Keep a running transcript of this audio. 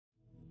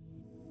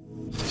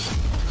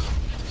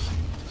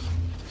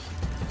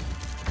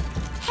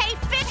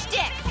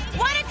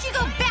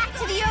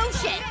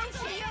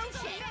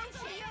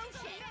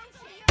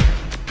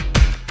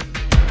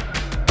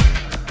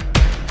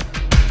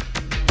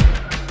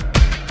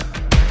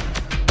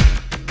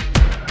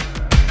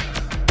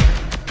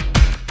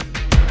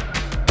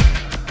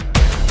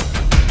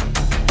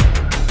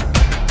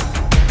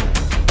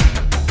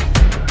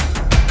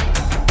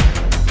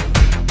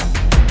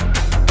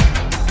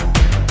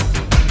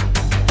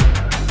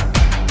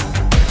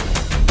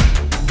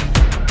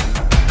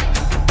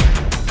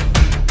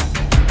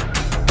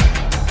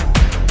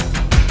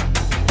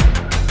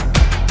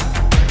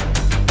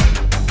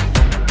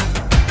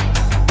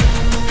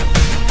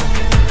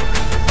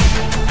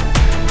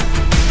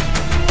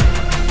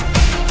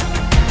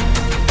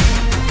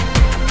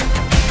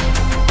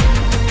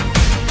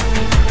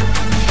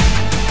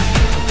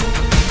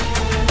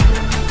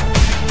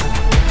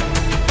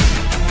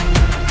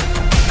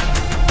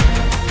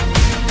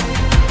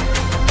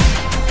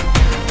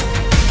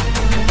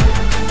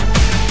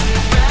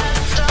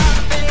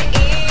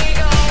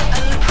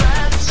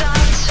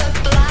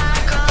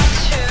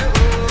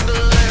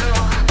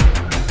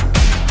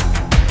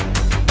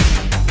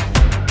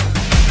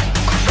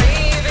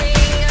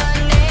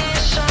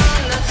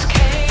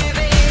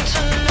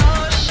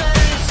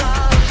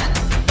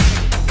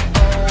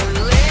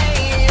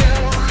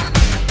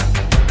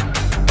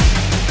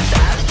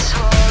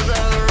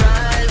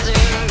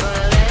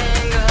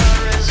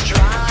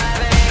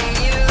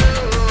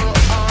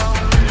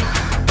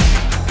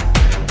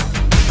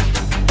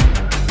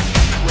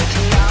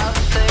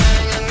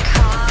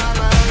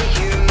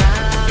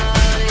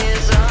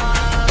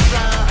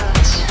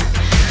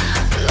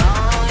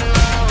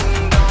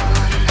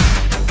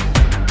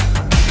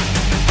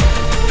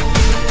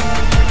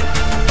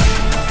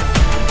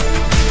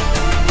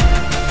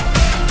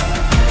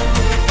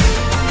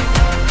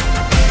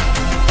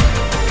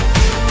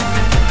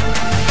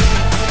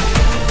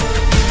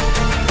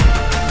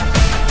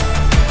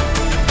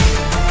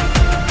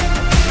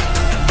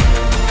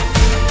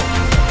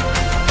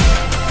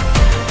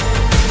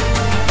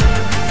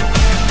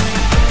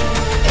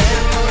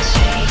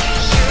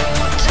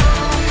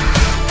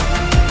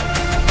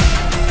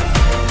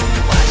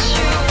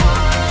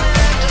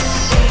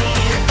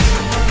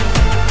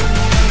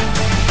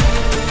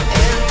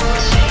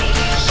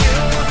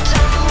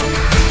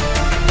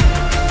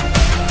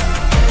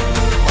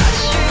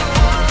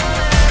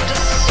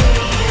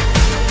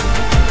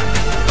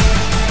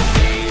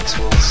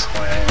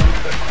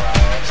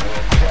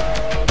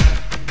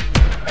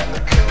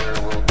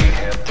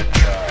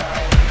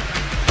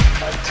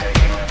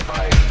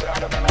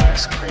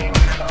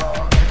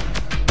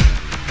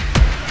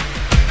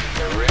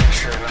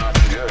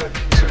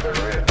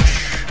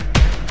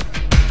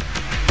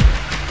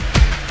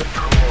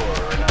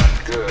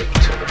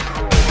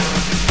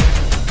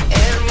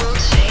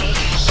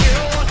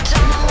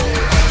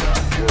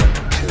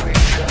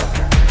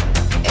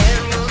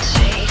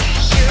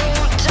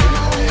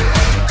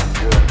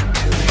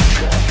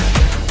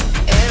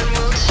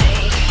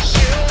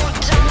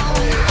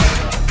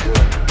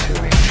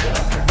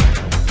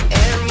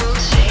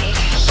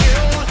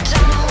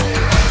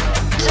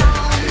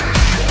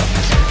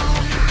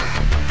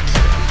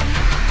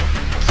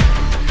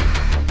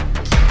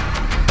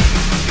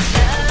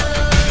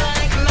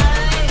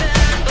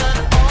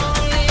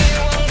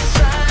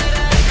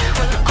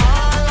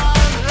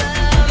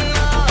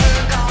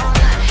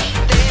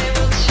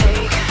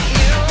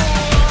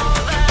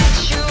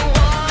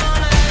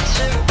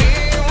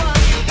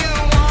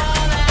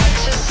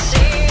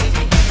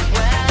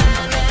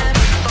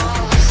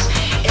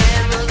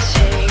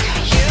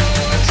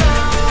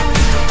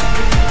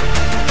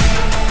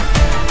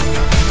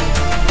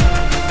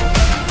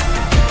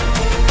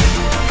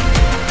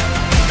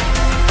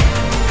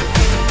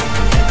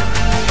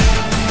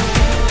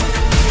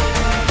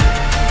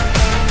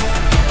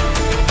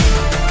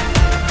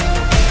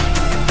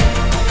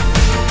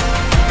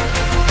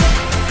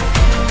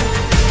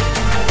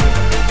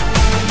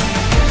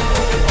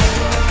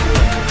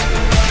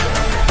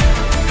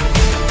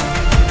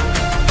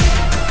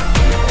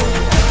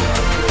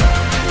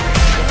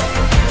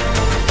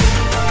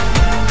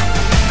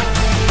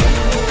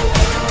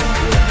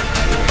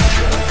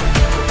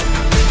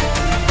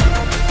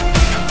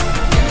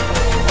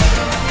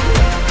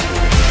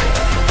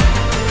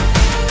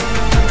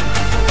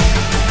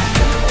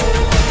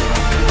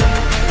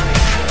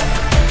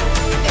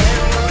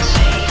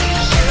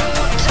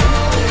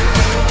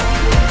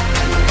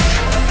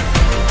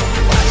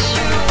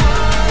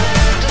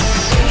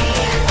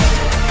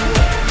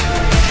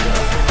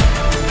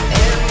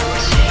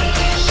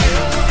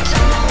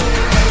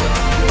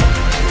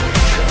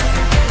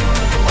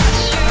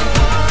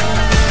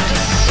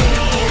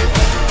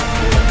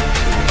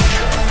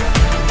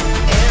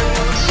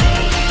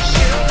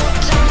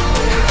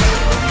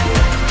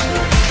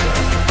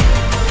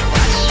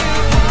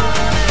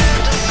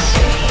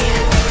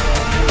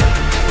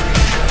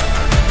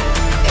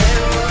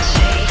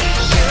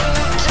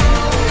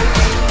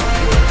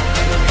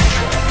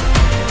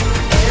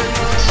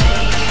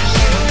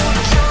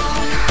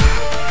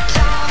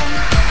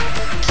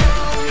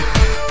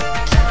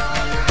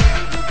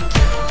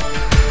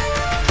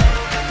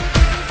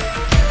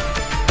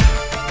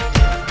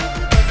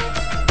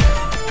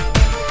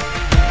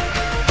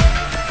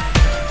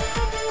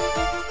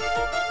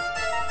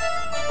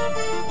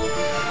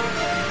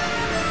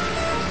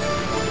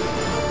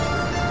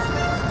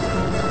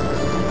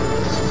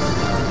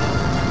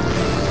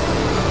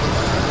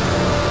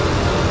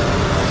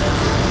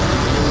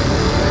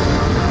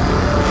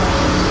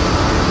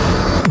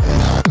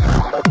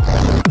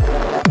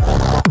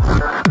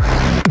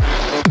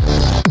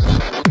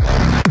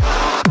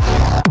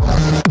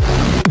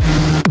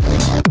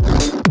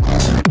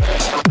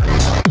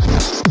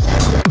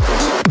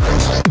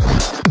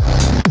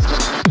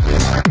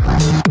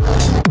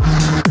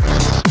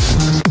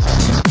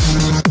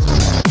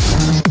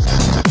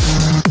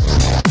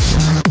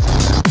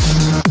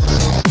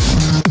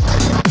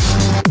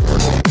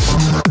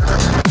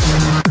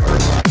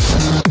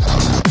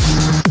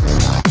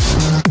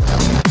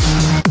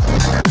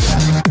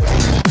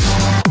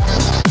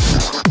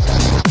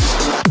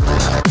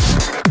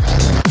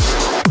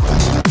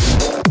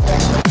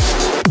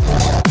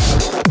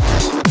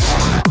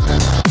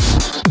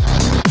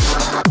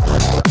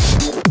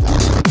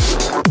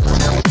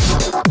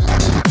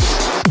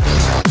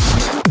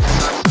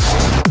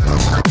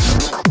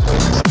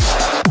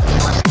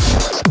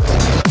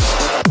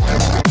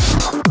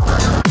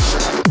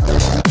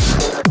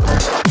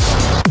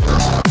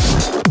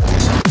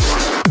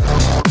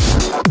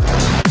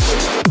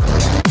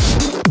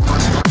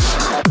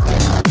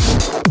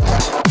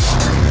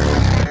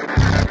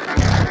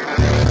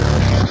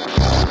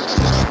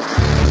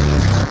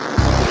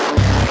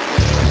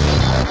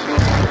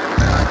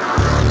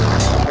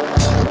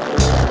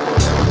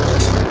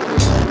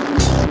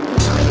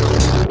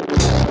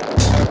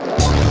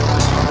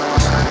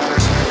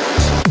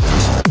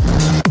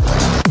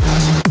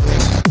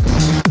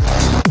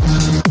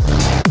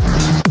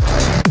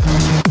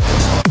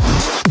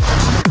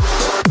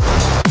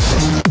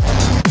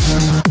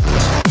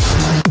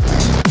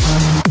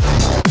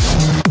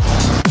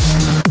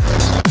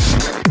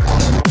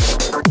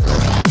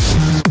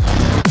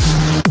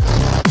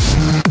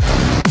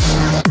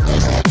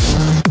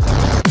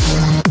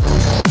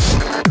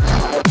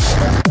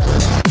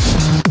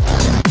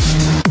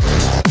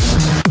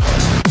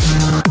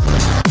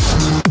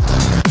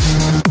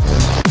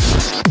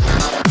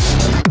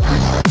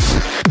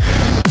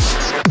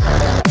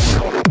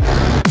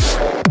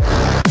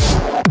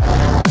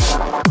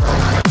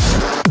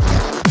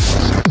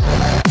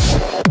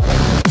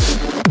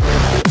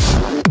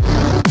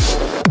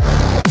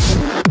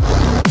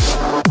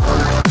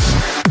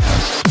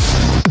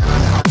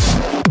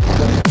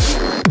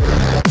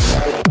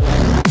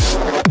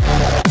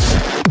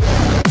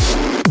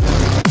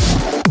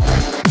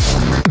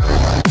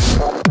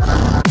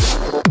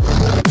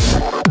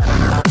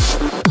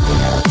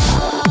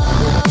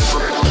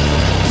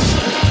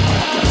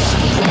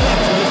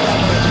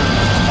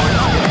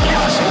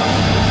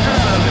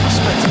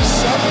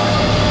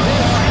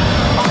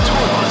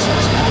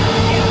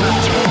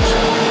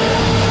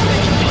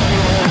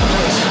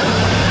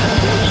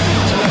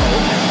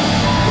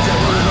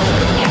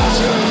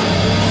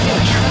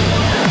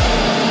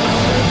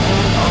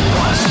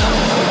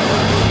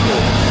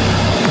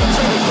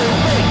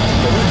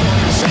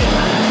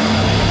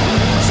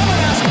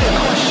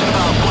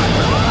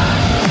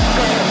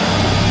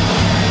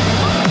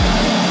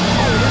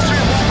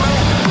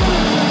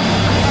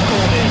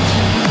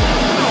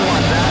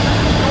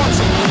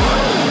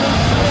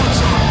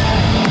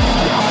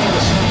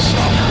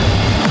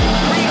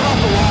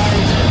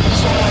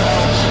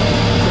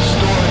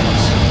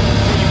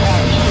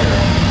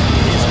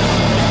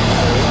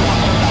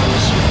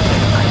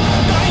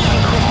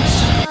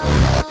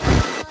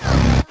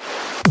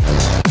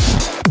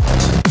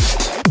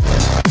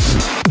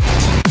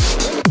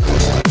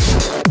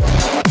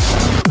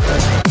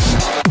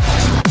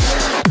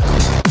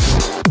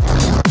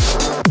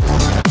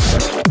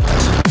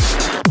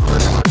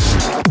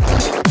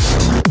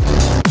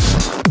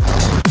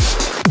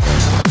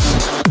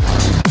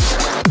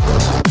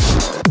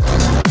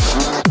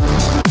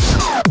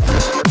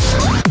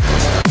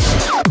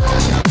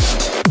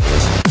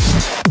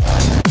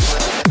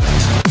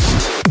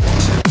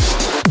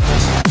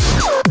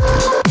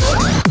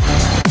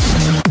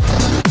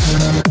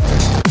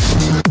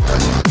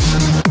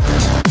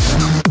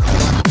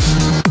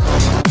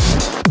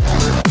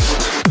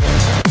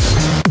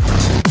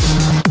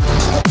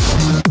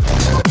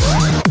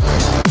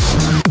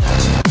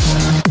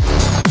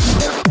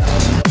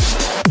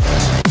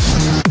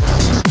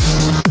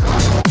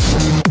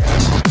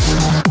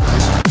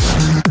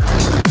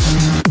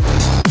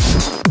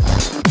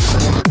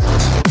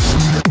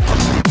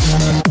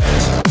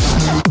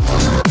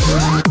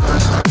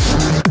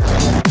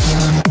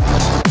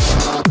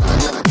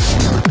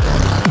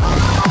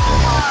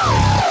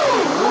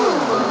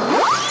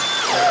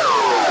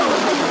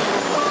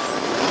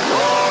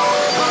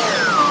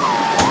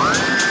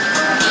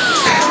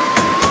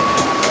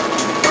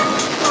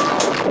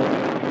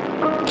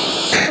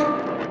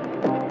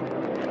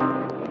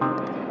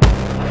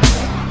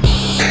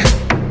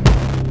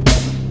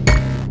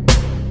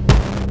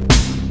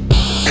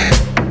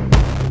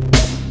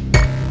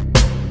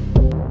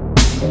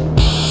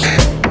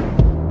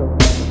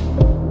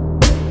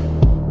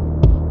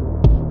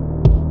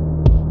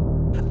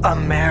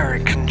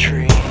American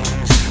dreams,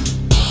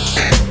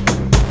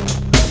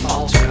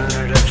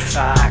 alternative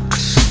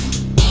facts,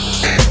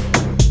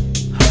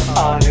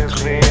 our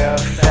nuclear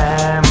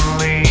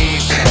family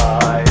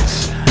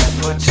ties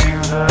put to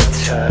the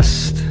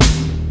test,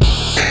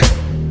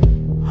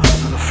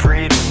 the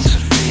freedoms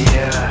of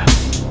fear,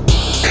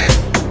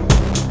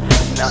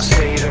 now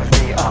state of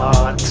the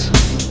art,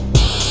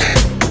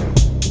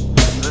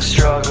 the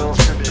struggle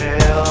to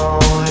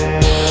build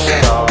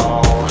it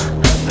all,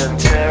 then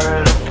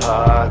tear it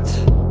apart.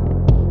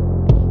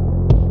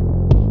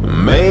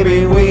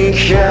 Maybe we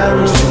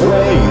can't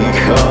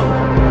wake up,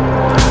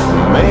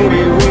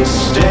 maybe we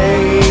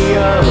stay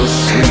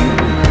asleep,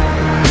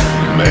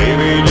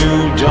 maybe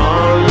new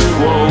dawn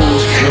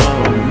won't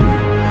come,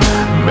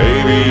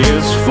 maybe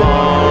it's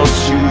far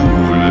too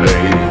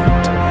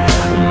late,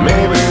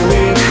 maybe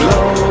we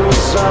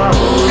close our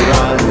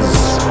eyes,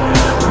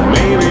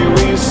 maybe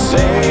we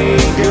say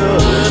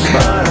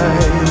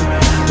goodbye,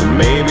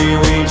 maybe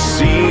we've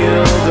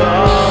sealed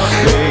our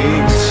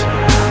fate,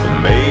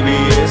 maybe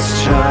it's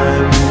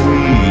time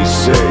we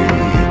say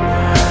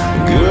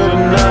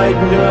goodnight,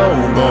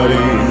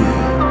 nobody.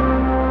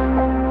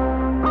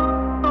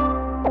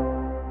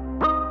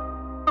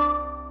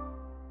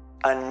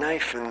 A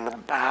knife in the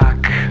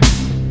back,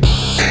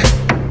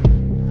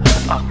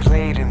 a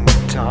blade in the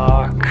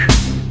dark,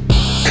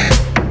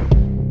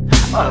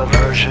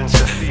 aversion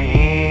to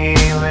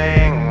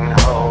feeling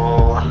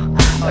whole,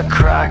 a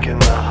crack in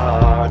the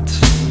heart,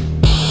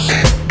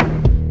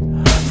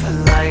 the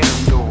light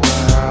of the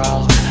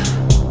world,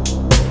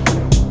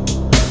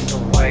 the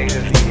white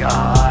of the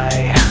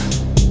eye,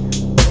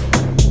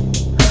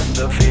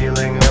 the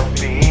feeling of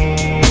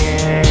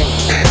being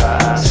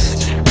past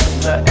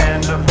the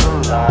end of the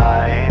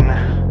line.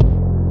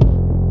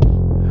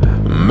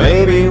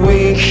 Maybe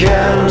we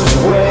can't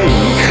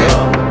wake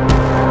up,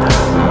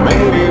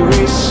 maybe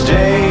we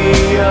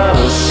stay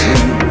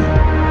asleep,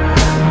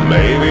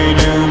 maybe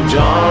new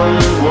dawn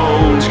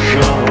won't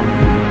come,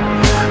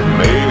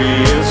 maybe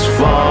it's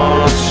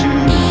far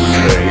too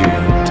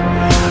late,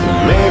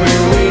 maybe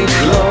we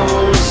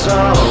close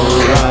our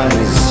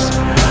eyes,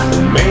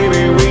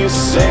 maybe we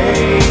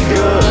say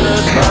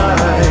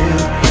goodbye,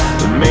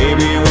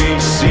 maybe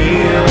we've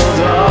sealed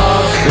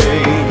our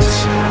fate,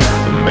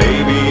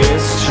 maybe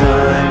it's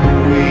time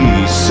we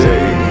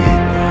say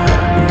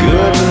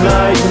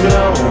goodnight,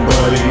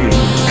 nobody.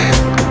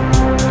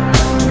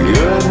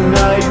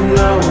 Goodnight,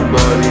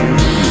 nobody.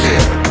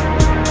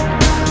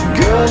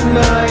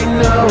 Goodnight,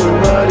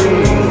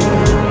 nobody.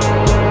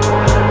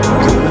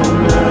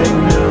 Goodnight,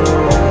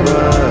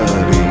 nobody.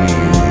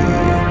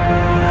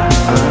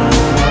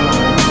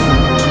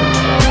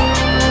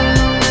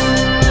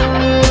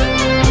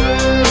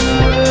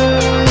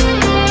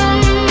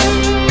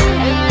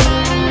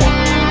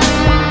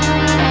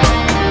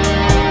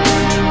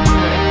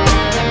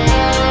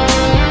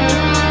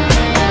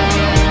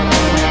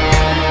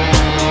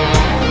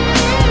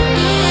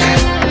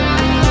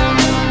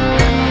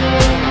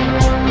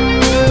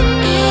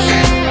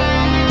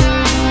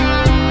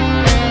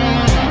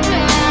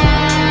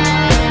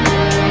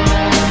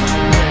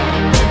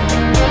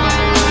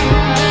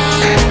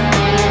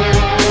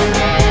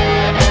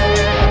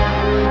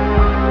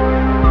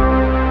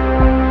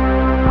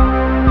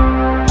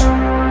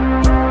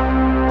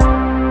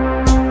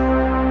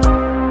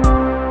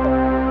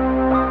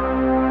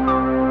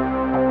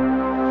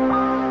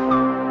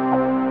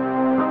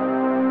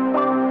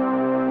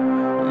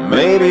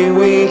 Maybe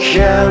we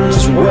can't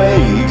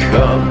wake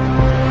up,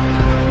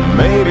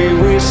 maybe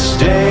we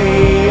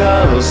stay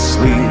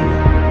asleep,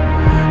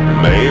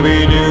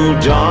 maybe new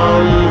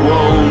dawn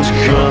won't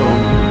come,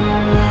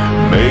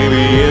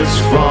 maybe it's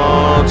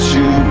far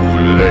too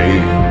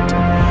late,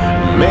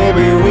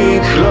 maybe we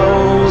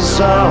close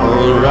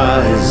our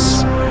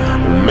eyes,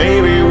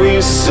 maybe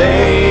we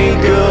say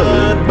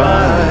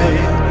goodbye,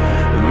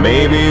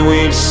 maybe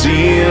we've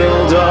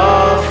sealed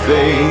our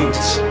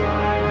fate,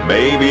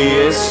 maybe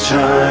it's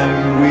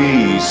time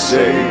we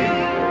say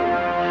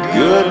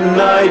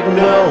goodnight,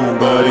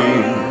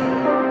 nobody.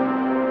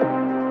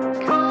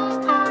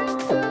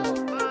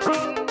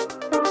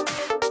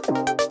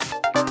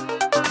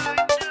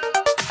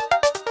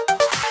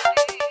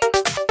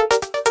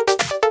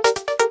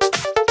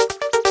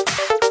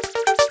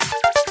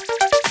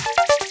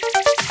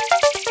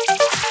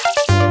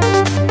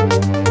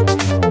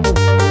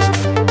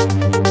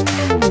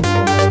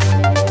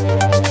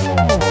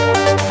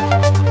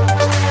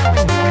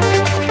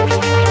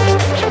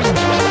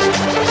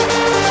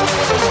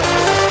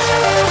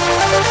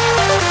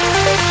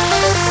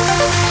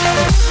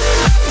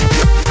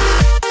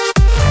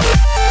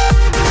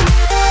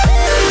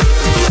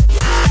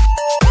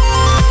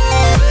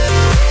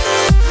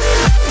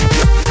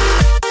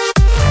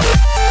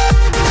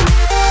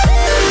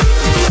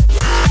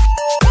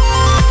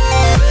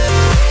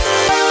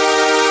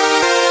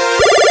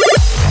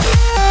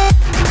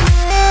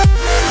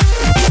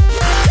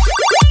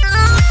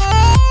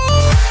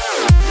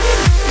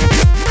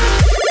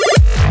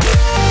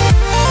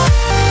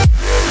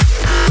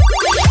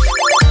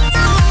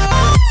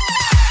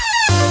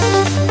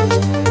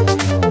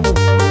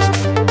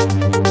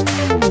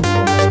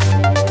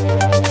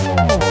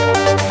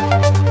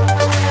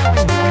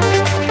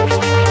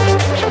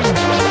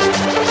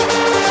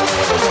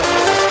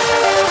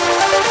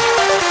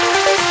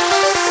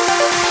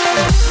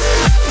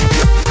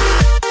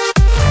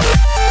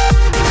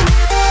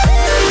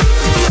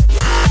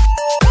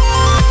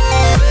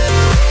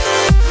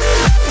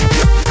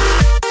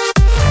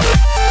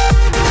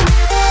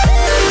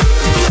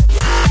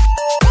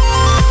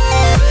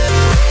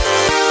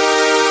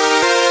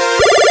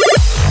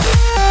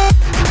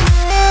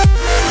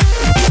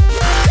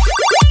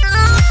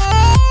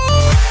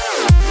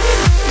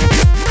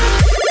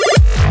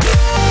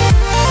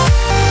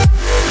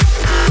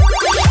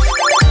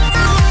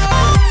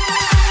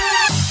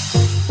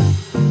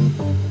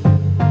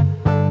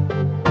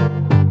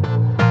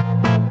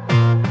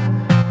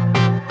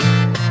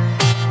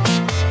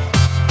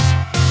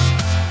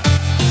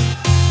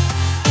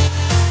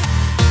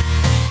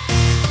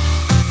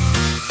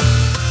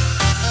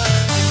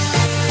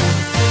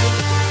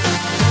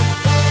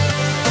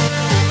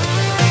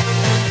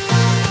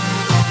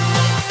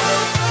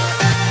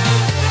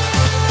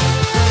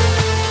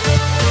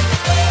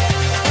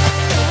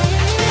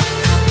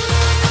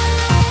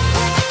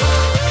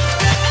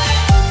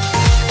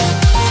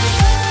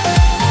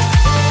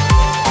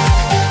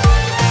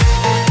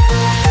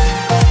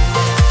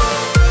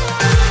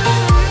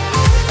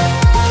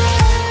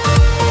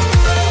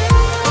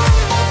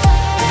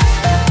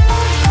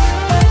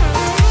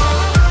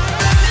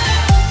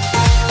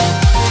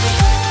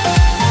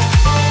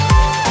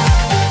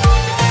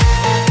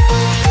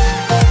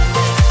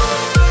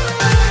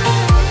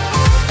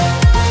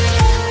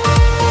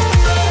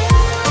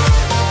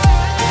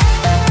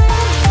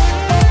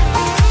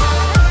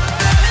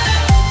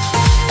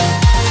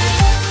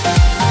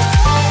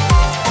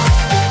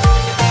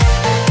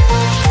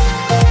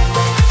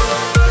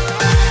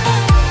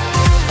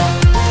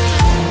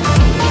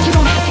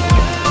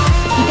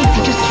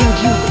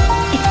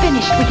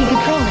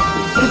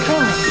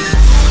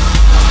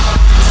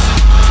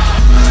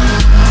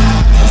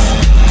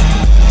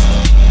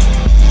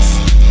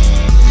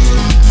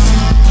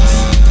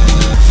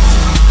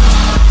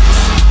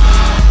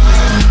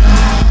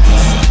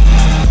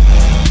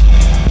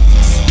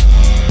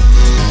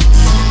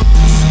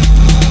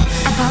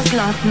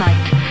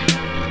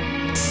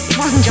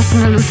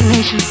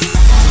 destination.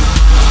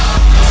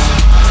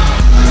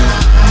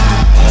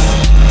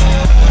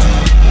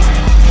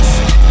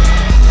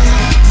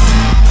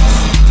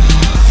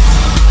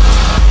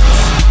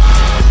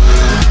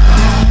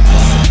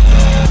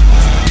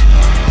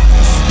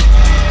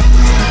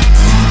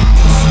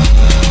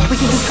 We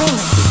can control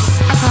it.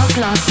 I parked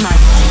last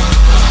night.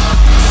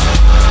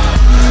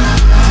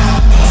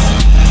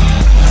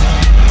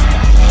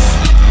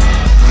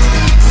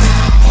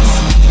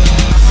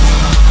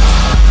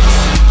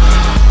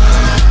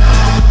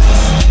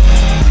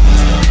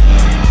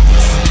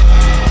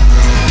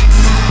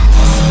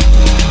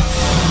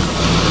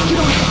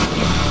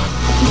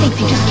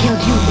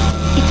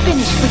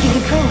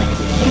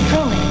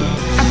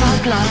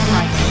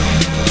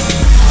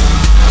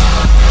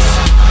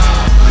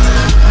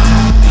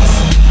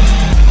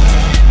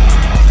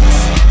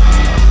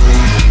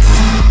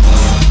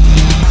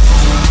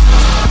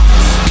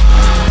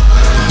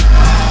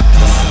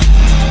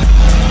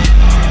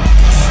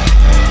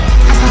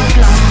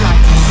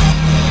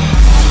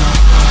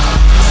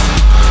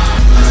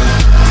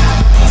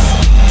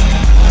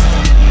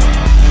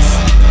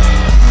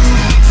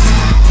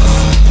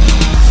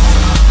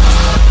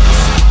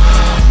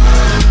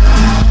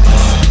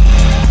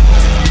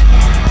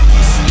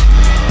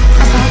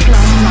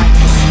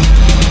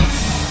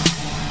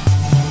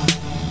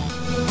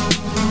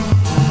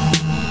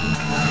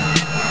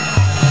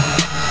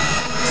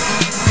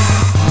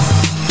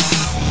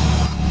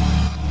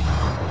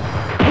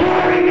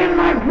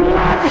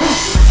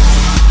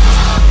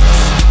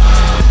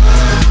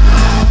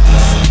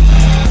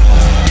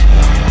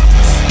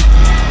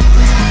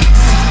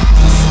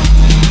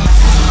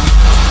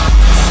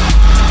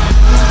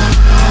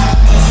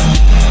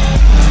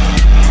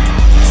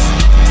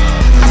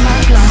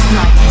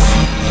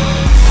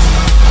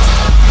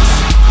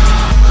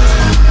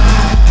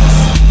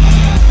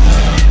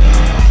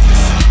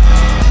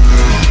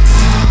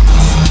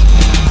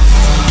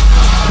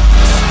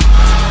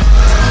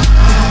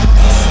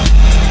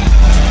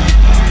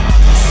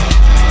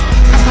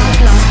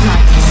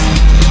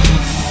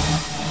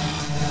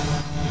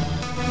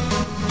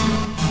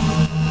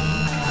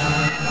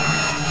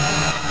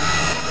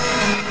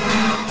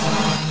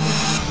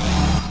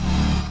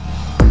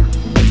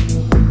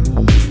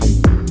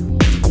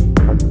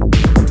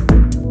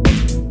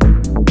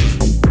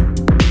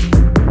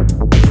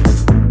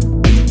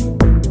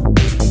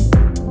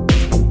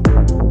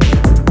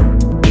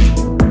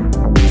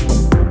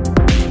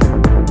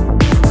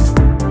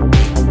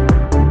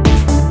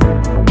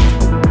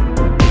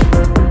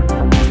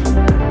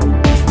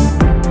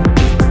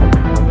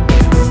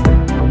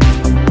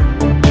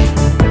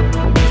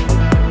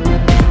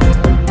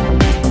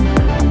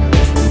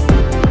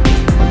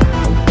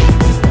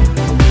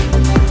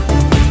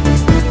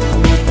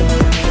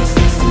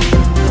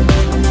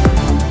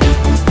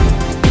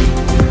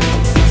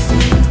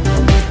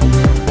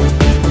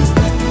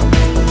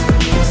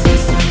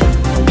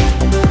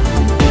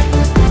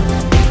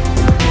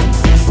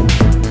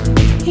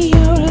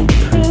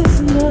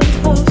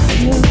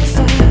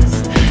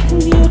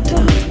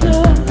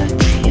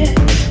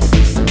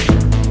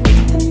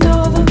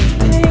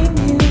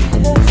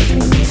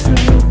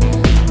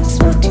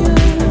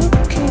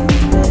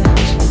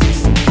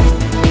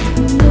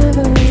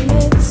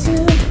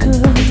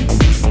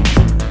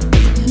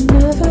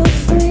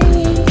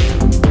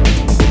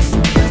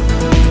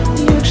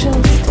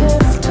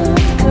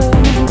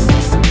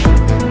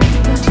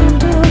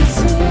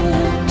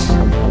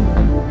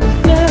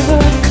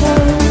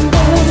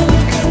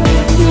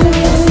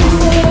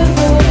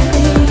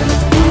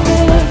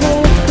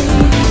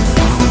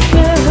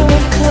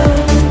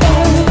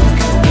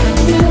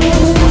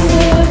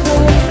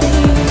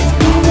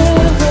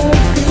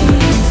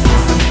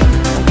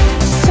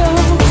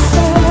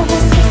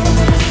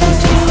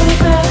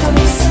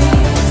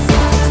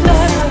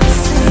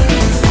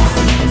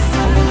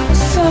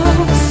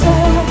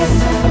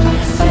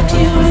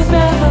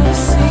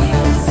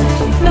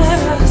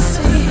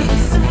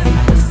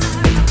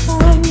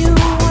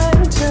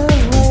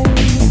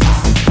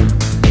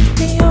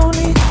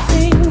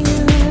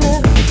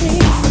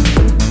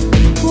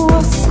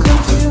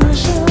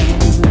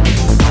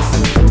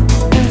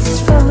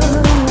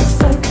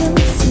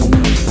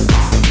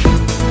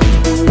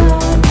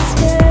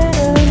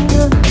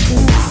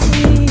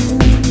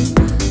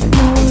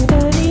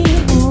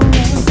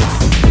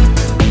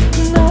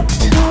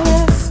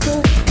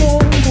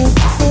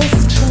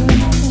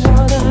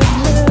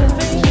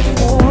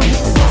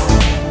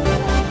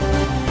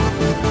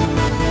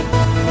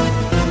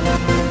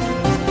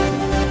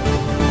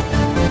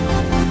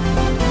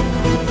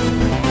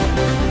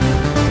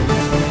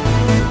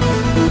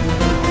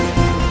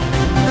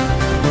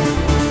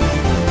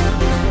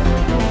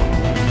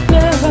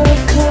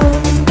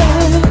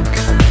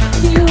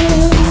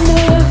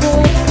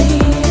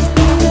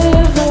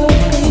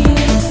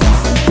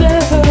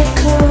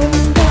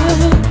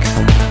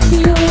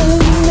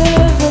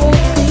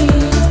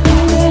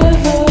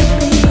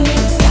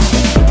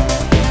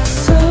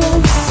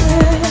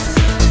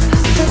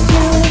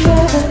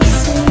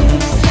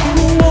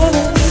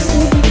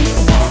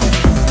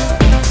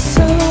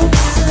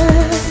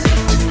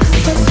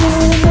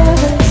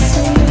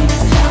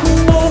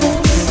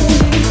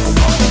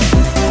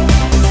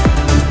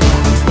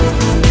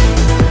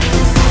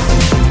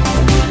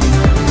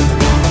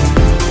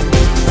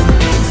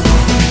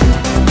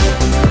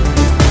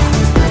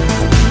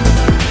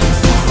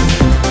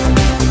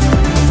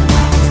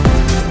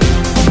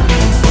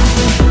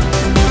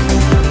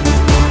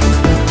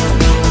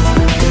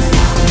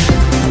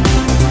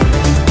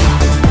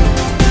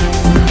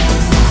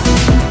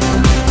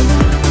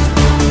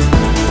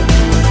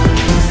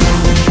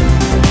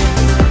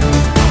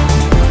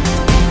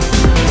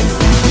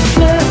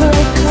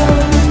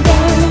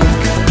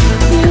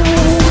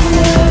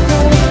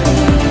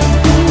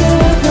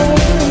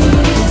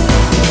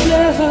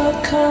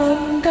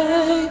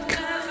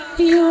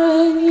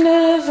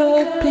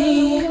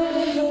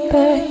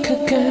 back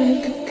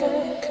again.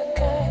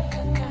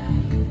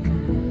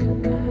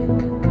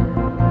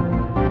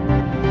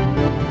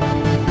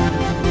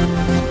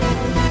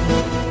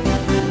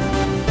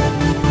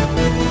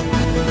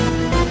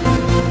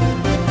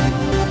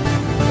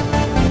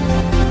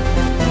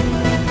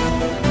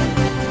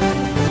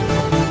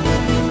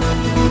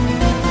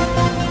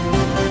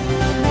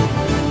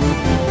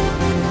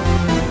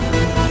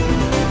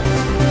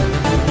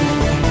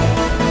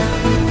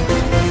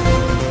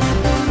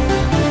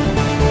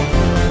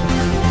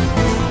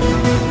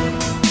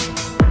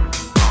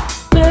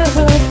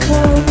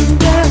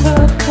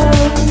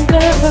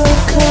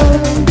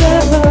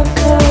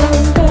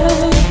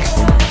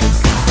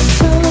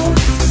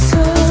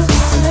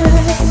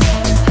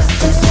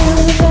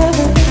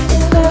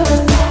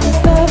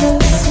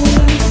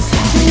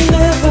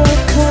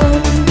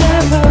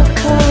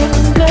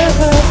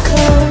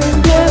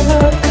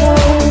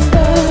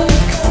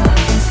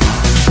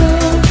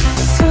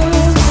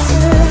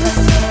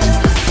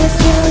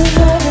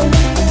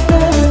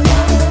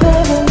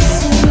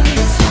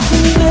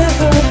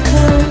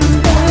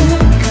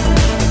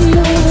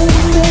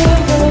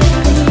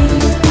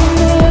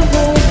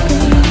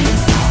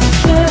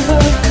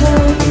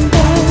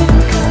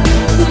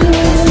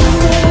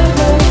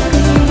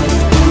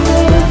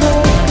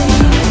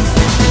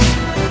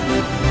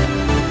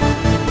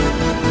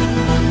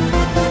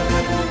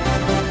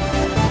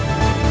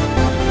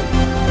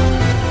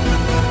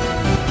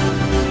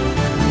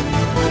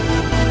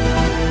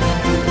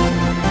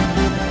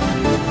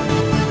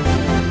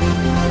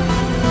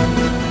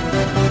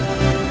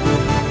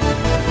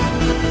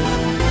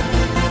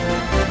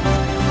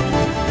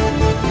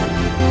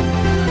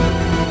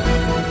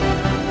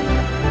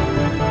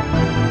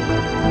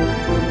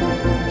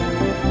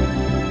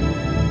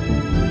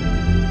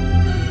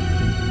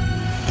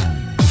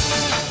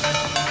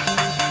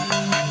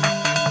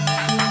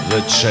 The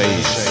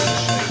chase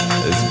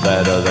is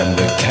better than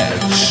the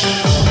catch.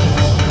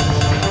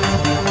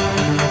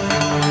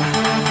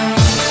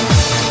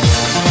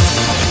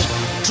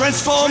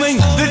 Transforming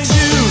the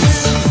tunes.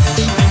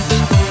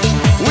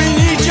 We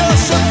need your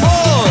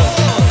support.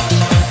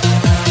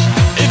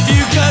 If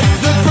you get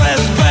the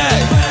breath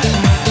back,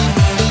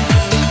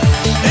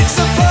 it's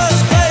the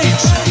first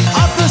page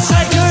of the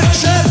second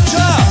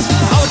chapter.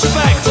 I want you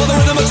back for the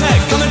rhythm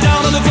attack, coming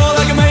down on the floor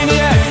like a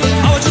maniac.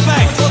 I want you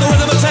back for the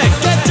rhythm attack,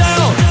 get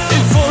down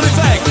in full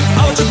effect.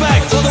 I want you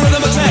back for the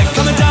rhythm attack,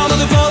 coming down on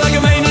the floor like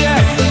a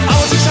maniac. I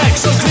want you check,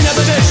 so clean up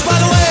the dish. By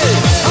the way,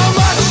 how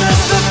much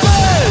is the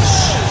fish?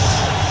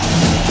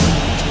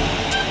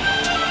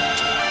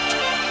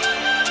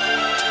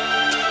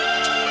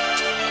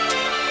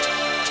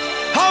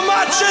 How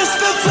much is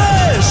the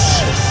fish?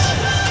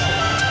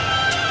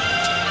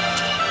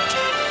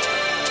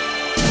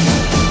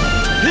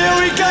 Here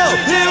we go,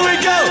 here we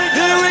go.